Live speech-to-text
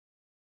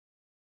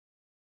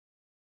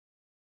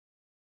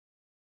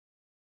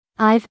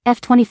I've,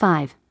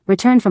 F25,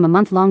 returned from a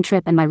month-long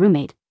trip and my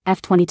roommate,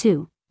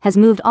 F22, has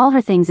moved all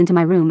her things into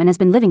my room and has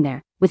been living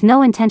there, with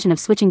no intention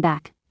of switching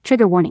back.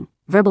 Trigger warning: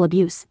 verbal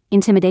abuse,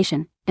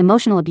 intimidation,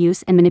 emotional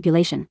abuse and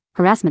manipulation,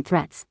 harassment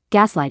threats,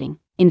 gaslighting,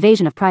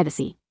 invasion of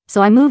privacy.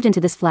 So I moved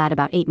into this flat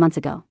about 8 months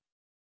ago.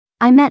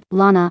 I met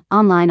Lana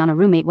online on a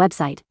roommate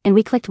website, and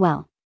we clicked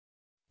well.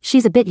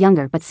 She's a bit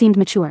younger but seemed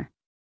mature.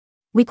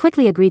 We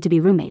quickly agreed to be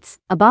roommates.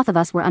 Both of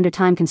us were under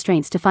time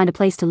constraints to find a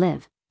place to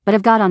live, but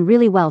have got on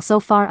really well so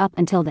far up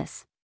until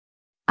this.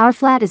 Our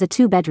flat is a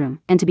 2-bedroom,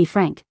 and to be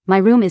frank, my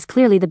room is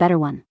clearly the better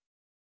one.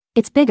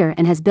 It's bigger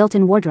and has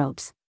built-in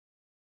wardrobes.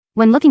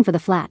 When looking for the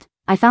flat,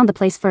 I found the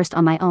place first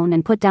on my own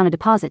and put down a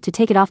deposit to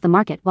take it off the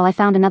market while I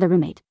found another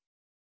roommate.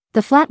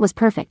 The flat was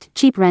perfect,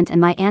 cheap rent,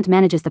 and my aunt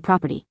manages the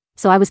property,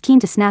 so I was keen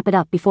to snap it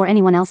up before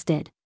anyone else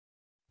did.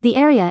 The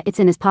area it's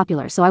in is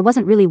popular, so I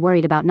wasn't really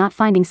worried about not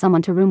finding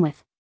someone to room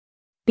with.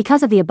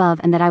 Because of the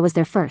above and that I was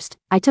there first,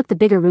 I took the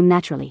bigger room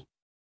naturally.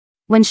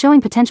 When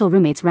showing potential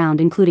roommates round,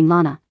 including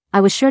Lana,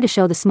 I was sure to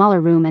show the smaller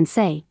room and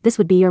say, this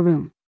would be your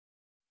room.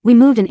 We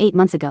moved in 8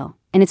 months ago,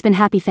 and it's been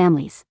happy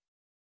families.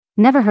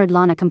 Never heard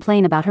Lana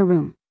complain about her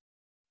room.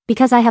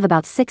 Because I have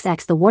about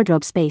 6x the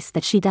wardrobe space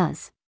that she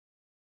does.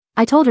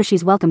 I told her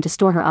she's welcome to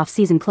store her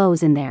off-season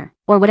clothes in there,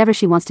 or whatever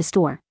she wants to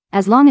store,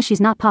 as long as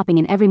she's not popping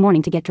in every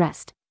morning to get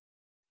dressed.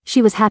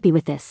 She was happy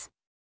with this.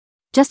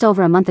 Just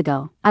over a month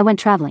ago, I went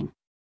traveling.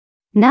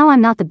 Now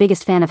I'm not the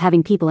biggest fan of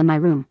having people in my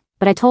room,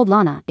 but I told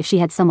Lana if she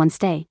had someone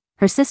stay,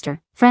 her sister,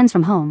 friends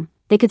from home,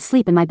 they could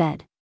sleep in my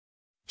bed.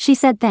 She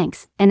said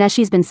thanks, and as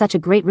she's been such a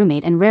great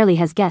roommate and rarely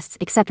has guests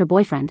except her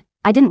boyfriend,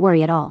 I didn't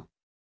worry at all.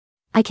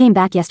 I came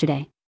back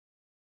yesterday.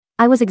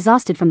 I was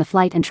exhausted from the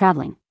flight and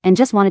traveling, and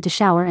just wanted to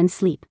shower and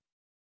sleep.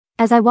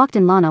 As I walked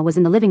in, Lana was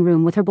in the living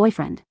room with her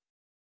boyfriend.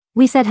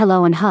 We said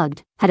hello and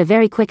hugged, had a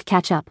very quick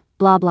catch-up,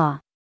 blah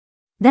blah.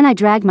 Then I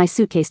dragged my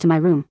suitcase to my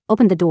room,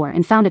 opened the door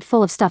and found it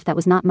full of stuff that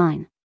was not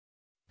mine.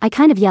 I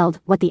kind of yelled,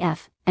 "What the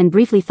F?" and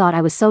briefly thought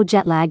I was so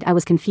jet-lagged I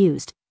was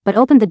confused, but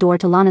opened the door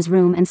to Lana's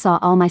room and saw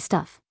all my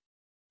stuff.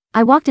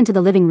 I walked into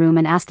the living room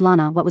and asked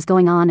Lana what was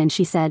going on, and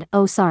she said,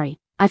 "Oh sorry,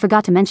 I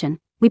forgot to mention,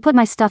 we put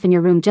my stuff in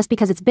your room just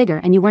because it's bigger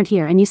and you weren't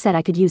here and you said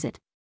I could use it."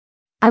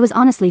 I was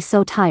honestly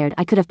so tired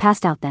I could have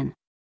passed out then.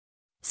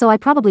 So I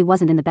probably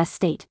wasn't in the best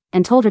state,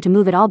 and told her to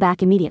move it all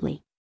back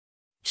immediately.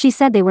 She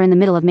said they were in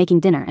the middle of making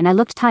dinner and I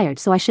looked tired,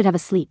 so I should have a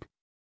sleep.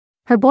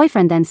 Her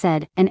boyfriend then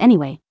said, "And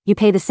anyway, you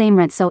pay the same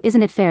rent, so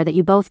isn't it fair that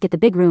you both get the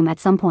big room at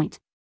some point?"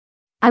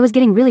 I was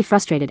getting really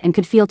frustrated and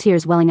could feel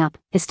tears welling up,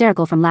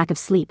 hysterical from lack of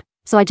sleep,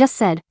 so I just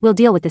said, "We'll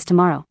deal with this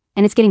tomorrow,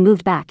 and it's getting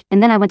moved back,"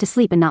 and then I went to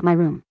sleep in not my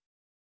room.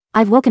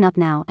 I've woken up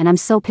now and I'm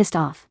so pissed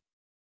off.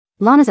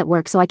 Lana's at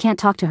work, so I can't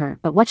talk to her,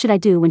 but what should I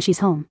do when she's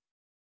home?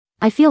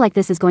 I feel like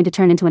this is going to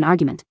turn into an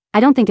argument. I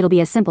don't think it'll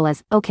be as simple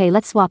as, "Okay,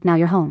 let's swap now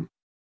you're home."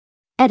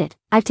 Edit: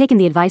 I've taken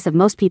the advice of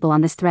most people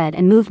on this thread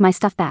and moved my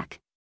stuff back.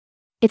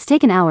 It's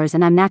taken hours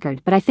and I'm knackered,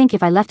 but I think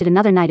if I left it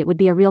another night it would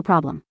be a real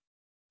problem.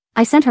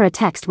 I sent her a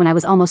text when I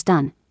was almost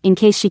done, in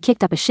case she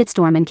kicked up a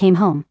shitstorm and came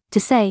home, to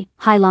say,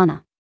 "Hi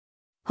Lana.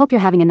 Hope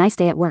you're having a nice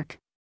day at work.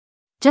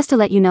 Just to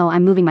let you know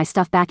I'm moving my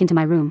stuff back into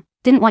my room,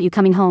 didn't want you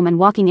coming home and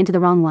walking into the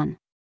wrong one."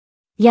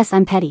 Yes,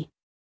 I'm petty.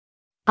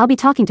 I'll be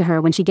talking to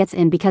her when she gets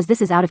in because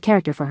this is out of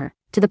character for her,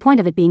 to the point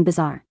of it being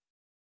bizarre.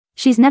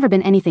 She's never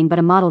been anything but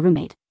a model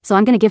roommate, so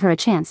I'm gonna give her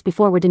a chance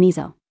before we're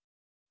Deniso.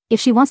 If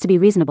she wants to be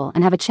reasonable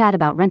and have a chat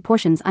about rent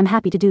portions, I'm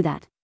happy to do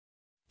that.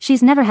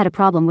 She's never had a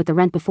problem with the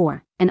rent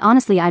before, and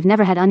honestly I've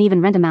never had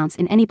uneven rent amounts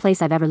in any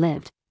place I've ever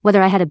lived,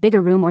 whether I had a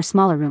bigger room or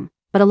smaller room,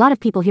 but a lot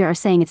of people here are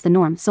saying it's the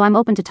norm, so I'm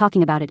open to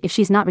talking about it if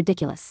she's not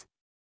ridiculous.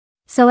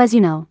 So as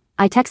you know,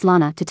 I text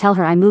Lana to tell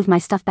her I moved my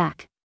stuff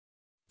back.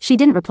 She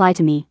didn't reply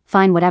to me,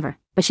 fine whatever,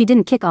 but she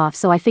didn't kick off,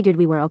 so I figured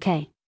we were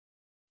okay.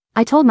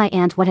 I told my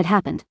aunt what had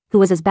happened, who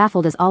was as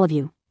baffled as all of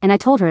you, and I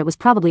told her it was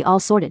probably all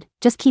sorted,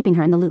 just keeping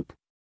her in the loop.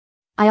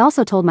 I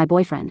also told my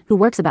boyfriend, who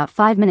works about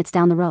 5 minutes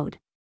down the road.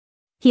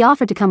 He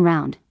offered to come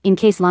round, in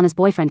case Lana's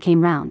boyfriend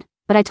came round,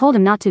 but I told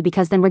him not to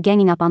because then we're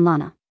ganging up on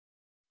Lana.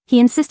 He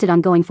insisted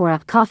on going for a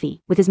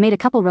coffee with his mate a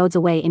couple roads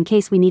away in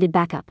case we needed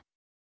backup.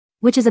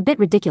 Which is a bit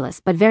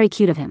ridiculous but very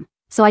cute of him,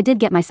 so I did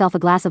get myself a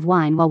glass of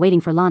wine while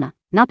waiting for Lana,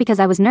 not because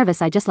I was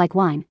nervous, I just like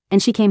wine,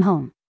 and she came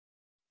home.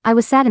 I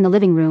was sat in the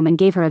living room and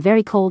gave her a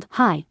very cold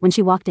hi when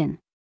she walked in.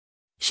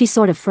 She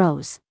sort of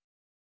froze.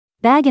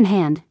 Bag in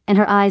hand, and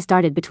her eyes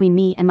darted between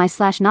me and my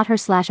not her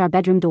our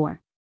bedroom door.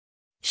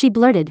 She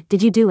blurted,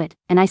 "Did you do it?"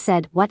 and I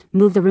said, "What,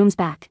 move the rooms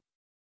back?"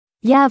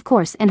 "Yeah, of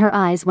course," and her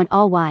eyes went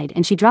all wide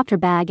and she dropped her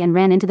bag and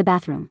ran into the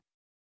bathroom.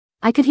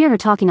 I could hear her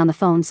talking on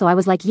the phone, so I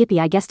was like, yippee,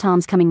 I guess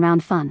Tom's coming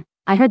round fun.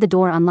 I heard the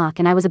door unlock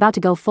and I was about to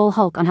go full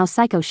Hulk on how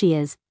psycho she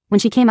is, when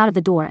she came out of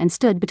the door and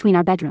stood between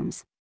our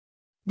bedrooms.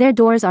 Their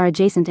doors are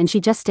adjacent and she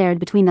just stared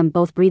between them,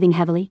 both breathing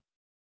heavily.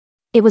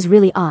 It was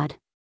really odd.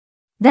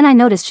 Then I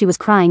noticed she was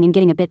crying and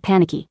getting a bit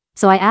panicky,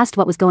 so I asked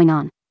what was going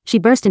on. She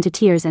burst into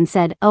tears and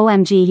said,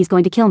 "OMG, he's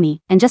going to kill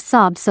me," and just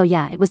sobbed. So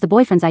yeah, it was the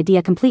boyfriend's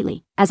idea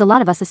completely, as a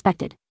lot of us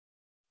suspected.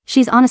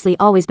 She's honestly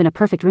always been a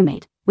perfect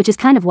roommate, which is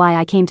kind of why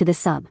I came to this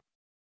sub.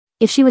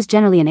 If she was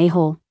generally an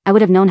a-hole, I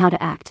would have known how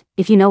to act,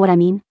 if you know what I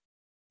mean.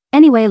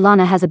 Anyway,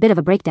 Lana has a bit of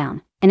a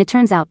breakdown, and it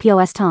turns out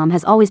POS Tom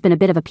has always been a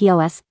bit of a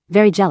POS,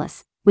 very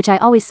jealous, which I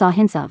always saw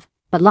hints of,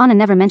 but Lana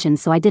never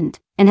mentioned so I didn't,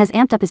 and has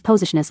amped up his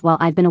posishness while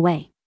I've been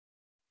away.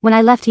 When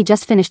I left he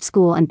just finished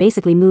school and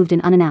basically moved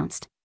in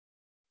unannounced.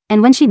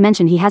 And when she'd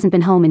mentioned he hasn't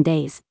been home in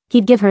days,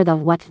 he'd give her the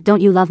 "what,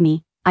 don't you love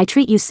me, I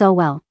treat you so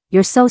well,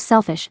 you're so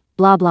selfish,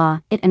 blah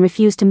blah, and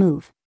refused to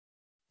move."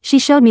 She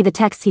showed me the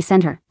texts he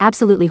sent her,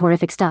 absolutely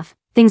horrific stuff,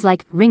 things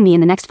like, "Ring me in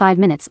the next 5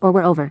 minutes or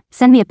we're over,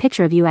 send me a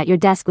picture of you at your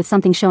desk with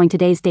something showing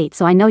today's date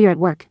so I know you're at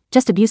work,"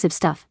 just abusive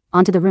stuff,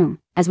 onto the room.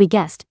 As we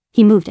guessed,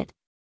 he moved it.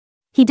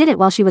 He did it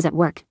while she was at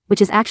work,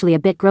 which is actually a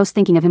bit gross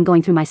thinking of him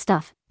going through my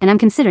stuff, and I'm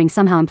considering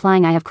somehow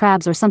implying I have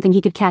crabs or something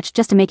he could catch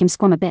just to make him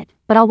squirm a bit,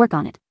 but I'll work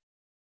on it.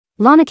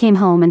 Lana came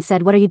home and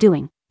said, "What are you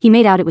doing?" He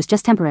made out it was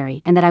just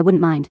temporary and that I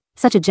wouldn't mind,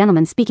 such a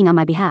gentleman speaking on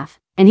my behalf,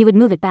 and he would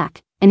move it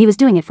back, and he was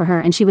doing it for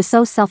her and she was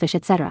so selfish,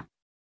 etc.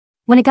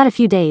 When it got a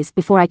few days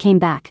before I came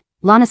back,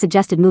 Lana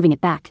suggested moving it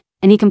back,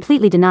 and he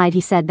completely denied. He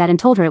said that and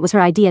told her it was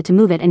her idea to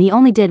move it and he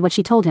only did what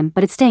she told him,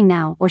 but it's staying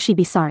now or she'd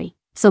be sorry.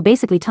 So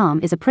basically Tom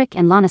is a prick,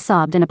 and Lana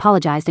sobbed and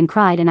apologized and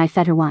cried and I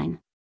fed her wine.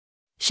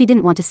 She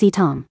didn't want to see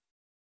Tom,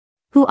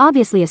 who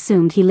obviously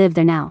assumed he lived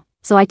there now,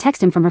 so I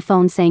texted him from her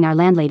phone saying our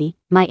landlady,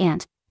 my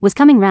aunt, was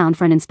coming round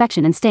for an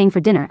inspection and staying for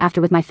dinner after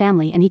with my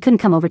family and he couldn't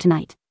come over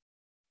tonight.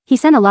 He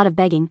sent a lot of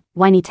begging,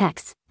 whiny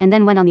texts, and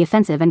then went on the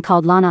offensive and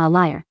called Lana a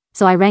liar,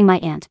 so I rang my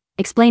aunt,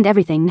 explained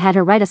everything and had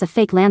her write us a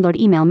fake landlord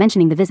email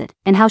mentioning the visit,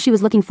 and how she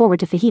was looking forward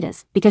to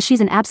fajitas, because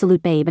she's an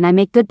absolute babe and I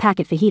make good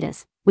packet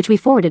fajitas, which we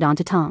forwarded on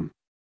to Tom.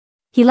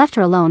 He left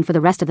her alone for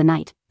the rest of the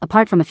night,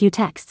 apart from a few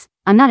texts.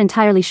 I'm not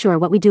entirely sure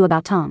what we do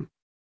about Tom.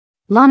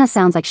 Lana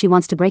sounds like she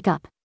wants to break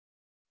up,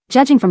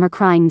 judging from her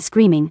crying and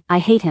screaming, "I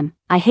hate him,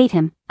 I hate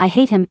him, I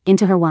hate him,"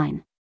 into her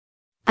whine.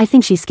 I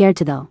think she's scared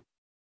to though.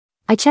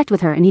 I checked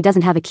with her and he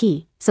doesn't have a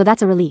key, so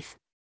that's a relief.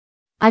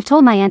 I've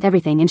told my aunt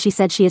everything and she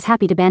said she is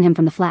happy to ban him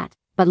from the flat,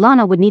 but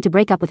Lana would need to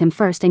break up with him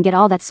first and get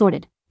all that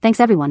sorted. Thanks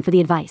everyone for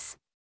the advice.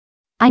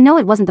 I know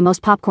it wasn't the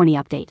most popcorny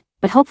update,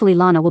 but hopefully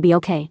Lana will be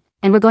okay,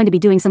 and we're going to be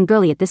doing some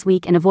girly it this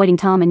week and avoiding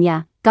Tom, and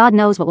yeah, God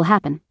knows what will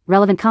happen.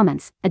 Relevant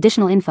comments,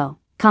 additional info,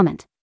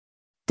 comment.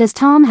 Does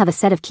Tom have a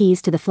set of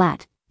keys to the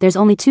flat? There's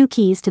only 2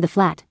 keys to the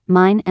flat,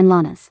 mine and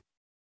Lana's.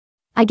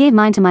 I gave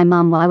mine to my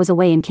mom while I was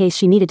away in case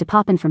she needed to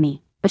pop in for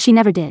me, but she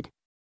never did.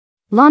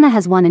 Lana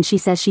has one and she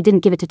says she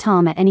didn't give it to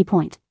Tom at any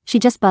point, she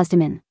just buzzed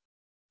him in.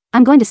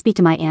 I'm going to speak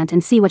to my aunt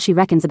and see what she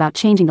reckons about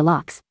changing the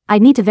locks.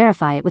 I'd need to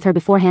verify it with her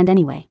beforehand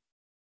anyway.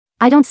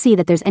 I don't see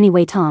that there's any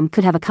way Tom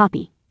could have a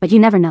copy, but you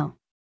never know.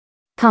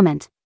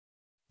 Comment.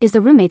 Is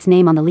the roommate's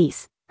name on the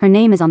lease? Her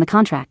name is on the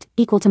contract,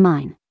 equal to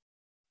mine.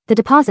 The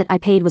deposit I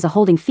paid was a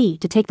holding fee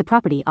to take the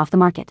property off the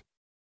market,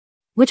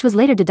 which was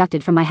later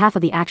deducted from my half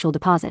of the actual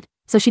deposit,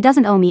 so she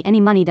doesn't owe me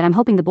any money that I'm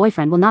hoping the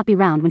boyfriend will not be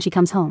round when she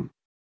comes home.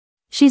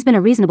 She's been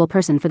a reasonable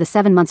person for the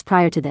 7 months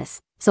prior to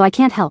this, so I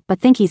can't help but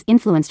think he's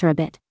influenced her a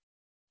bit.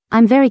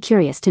 I'm very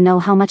curious to know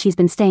how much he's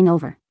been staying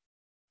over.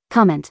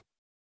 Comment.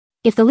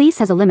 If the lease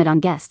has a limit on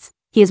guests,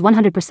 he is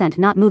 100%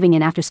 not moving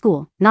in after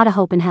school, not a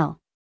hope in hell.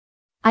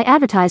 I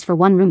advertised for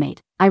 1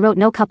 roommate, I wrote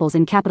no couples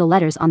in capital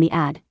letters on the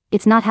ad,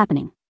 it's not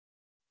happening.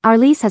 Our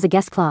lease has a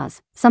guest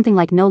clause, something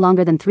like no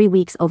longer than 3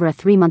 weeks over a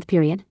 3-month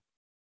period.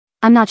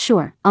 I'm not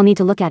sure, I'll need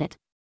to look at it.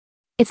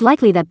 It's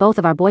likely that both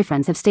of our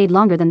boyfriends have stayed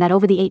longer than that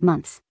over the 8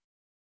 months.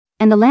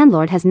 And the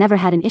landlord has never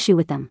had an issue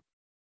with them.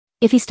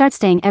 If he starts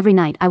staying every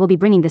night I will be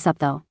bringing this up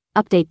though.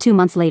 Update 2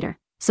 months later,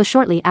 so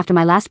shortly after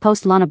my last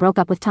post Lana broke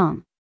up with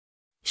Tom.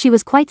 She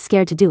was quite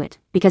scared to do it,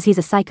 because he's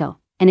a psycho,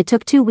 and it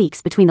took 2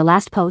 weeks between the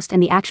last post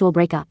and the actual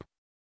breakup.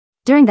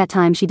 During that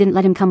time she didn't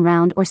let him come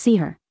round or see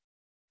her.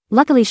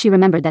 Luckily she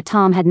remembered that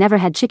Tom had never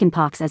had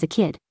chickenpox as a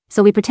kid,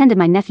 so we pretended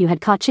my nephew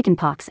had caught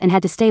chickenpox and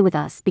had to stay with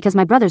us because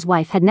my brother's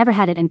wife had never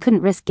had it and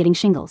couldn't risk getting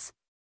shingles.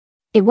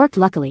 It worked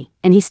luckily,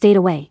 and he stayed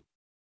away.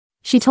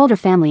 She told her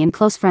family and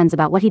close friends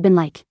about what he'd been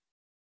like,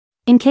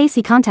 in case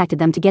he contacted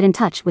them to get in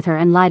touch with her,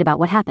 and lied about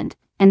what happened,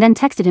 and then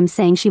texted him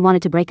saying she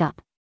wanted to break up.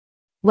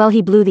 Well,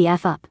 he blew the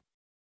F up.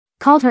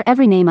 Called her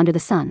every name under the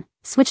sun,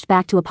 switched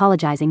back to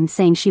apologizing and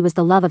saying she was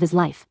the love of his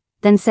life,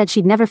 then said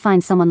she'd never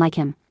find someone like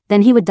him,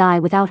 then he would die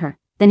without her,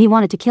 then he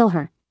wanted to kill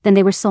her, then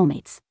they were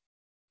soulmates.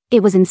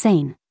 It was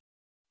insane.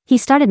 He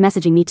started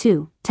messaging me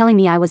too, telling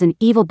me I was an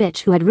evil bitch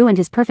who had ruined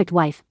his perfect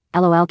wife,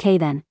 LOLK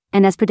then,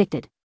 and as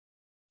predicted.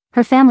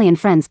 Her family and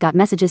friends got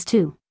messages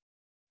too.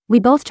 We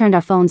both turned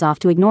our phones off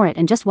to ignore it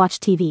and just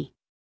watched TV.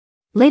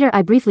 Later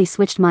I briefly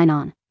switched mine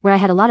on, where I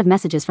had a lot of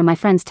messages from my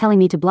friends telling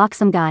me to block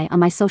some guy on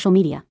my social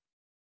media.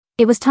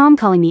 It was Tom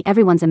calling me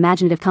everyone's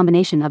imaginative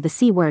combination of the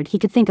C word he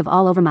could think of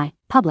all over my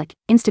public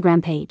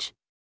Instagram page.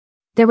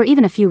 There were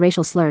even a few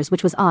racial slurs,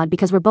 which was odd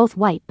because we're both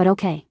white, but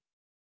okay.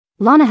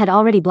 Lana had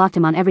already blocked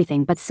him on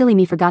everything, but silly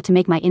me forgot to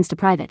make my Insta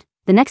private.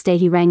 The next day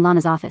he rang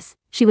Lana's office.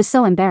 She was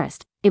so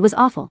embarrassed, it was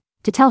awful,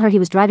 to tell her he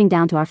was driving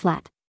down to our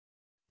flat.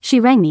 She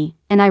rang me,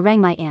 and I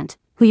rang my aunt,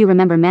 who you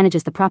remember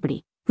manages the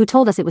property, who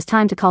told us it was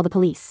time to call the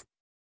police.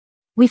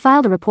 We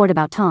filed a report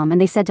about Tom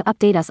and they said to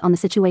update us on the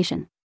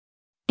situation.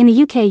 In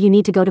the UK you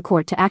need to go to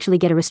court to actually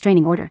get a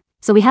restraining order,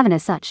 so we haven't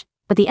as such,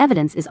 but the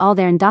evidence is all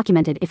there and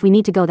documented if we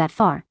need to go that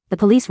far. The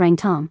police rang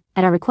Tom,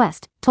 at our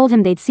request, told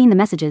him they'd seen the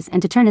messages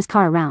and to turn his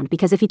car around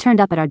because if he turned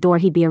up at our door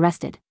he'd be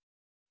arrested.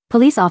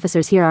 Police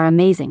officers here are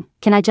amazing,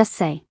 can I just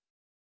say?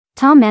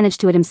 Tom managed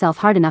to hit himself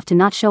hard enough to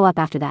not show up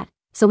after that,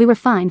 so we were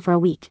fine for a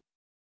week.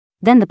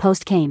 Then the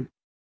post came.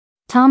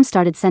 Tom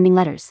started sending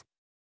letters.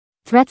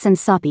 Threats and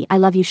soppy I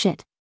love you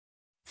shit.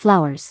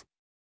 Flowers.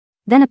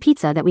 Then a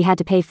pizza that we had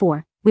to pay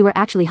for. We were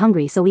actually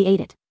hungry so we ate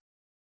it.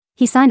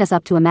 He signed us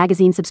up to a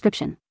magazine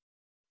subscription.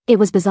 It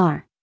was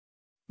bizarre.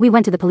 We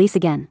went to the police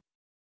again.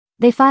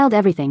 They filed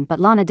everything but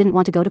Lana didn't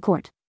want to go to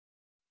court.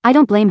 I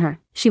don't blame her,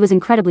 she was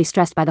incredibly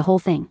stressed by the whole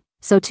thing,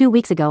 so 2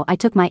 weeks ago I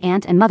took my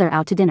aunt and mother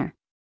out to dinner.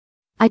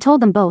 I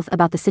told them both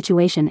about the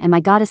situation and my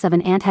goddess of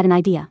an aunt had an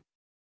idea.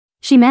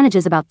 She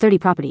manages about 30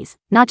 properties,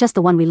 not just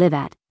the one we live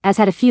at, as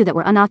had a few that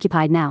were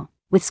unoccupied now,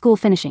 with school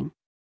finishing.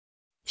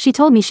 She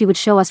told me she would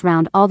show us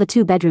round all the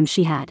 2 bedrooms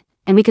she had,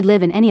 and we could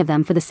live in any of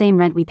them for the same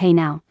rent we pay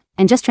now,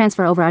 and just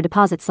transfer over our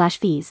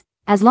deposit/fees,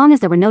 as long as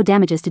there were no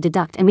damages to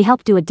deduct and we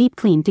helped do a deep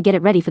clean to get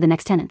it ready for the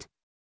next tenant.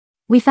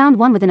 We found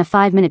one within a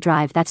 5-minute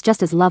drive that's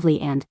just as lovely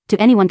and,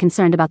 to anyone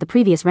concerned about the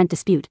previous rent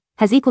dispute,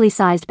 has equally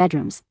sized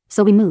bedrooms,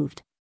 so we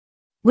moved.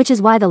 Which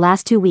is why the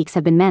last 2 weeks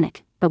have been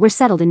manic, but we're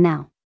settled in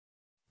now.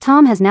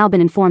 Tom has now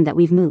been informed that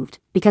we've moved,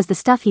 because the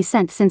stuff he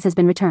sent since has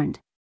been returned.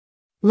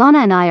 Lana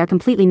and I are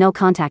completely no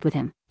contact with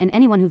him, and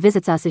anyone who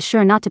visits us is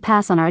sure not to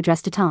pass on our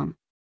address to Tom.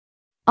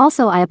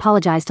 Also I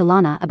apologized to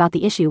Lana about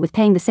the issue with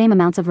paying the same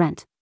amounts of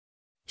rent.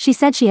 She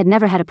said she had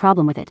never had a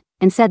problem with it,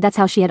 and said that's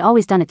how she had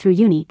always done it through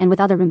uni and with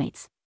other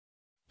roommates.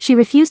 She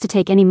refused to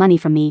take any money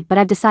from me but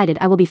I've decided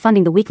I will be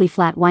funding the weekly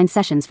flat wine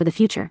sessions for the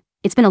future.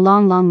 It's been a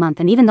long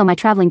month and even though my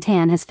traveling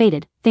tan has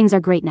faded, things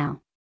are great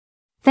now.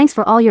 Thanks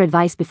for all your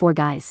advice before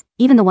guys,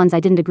 even the ones I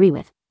didn't agree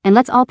with, and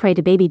let's all pray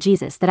to baby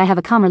Jesus that I have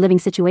a calmer living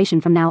situation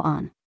from now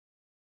on.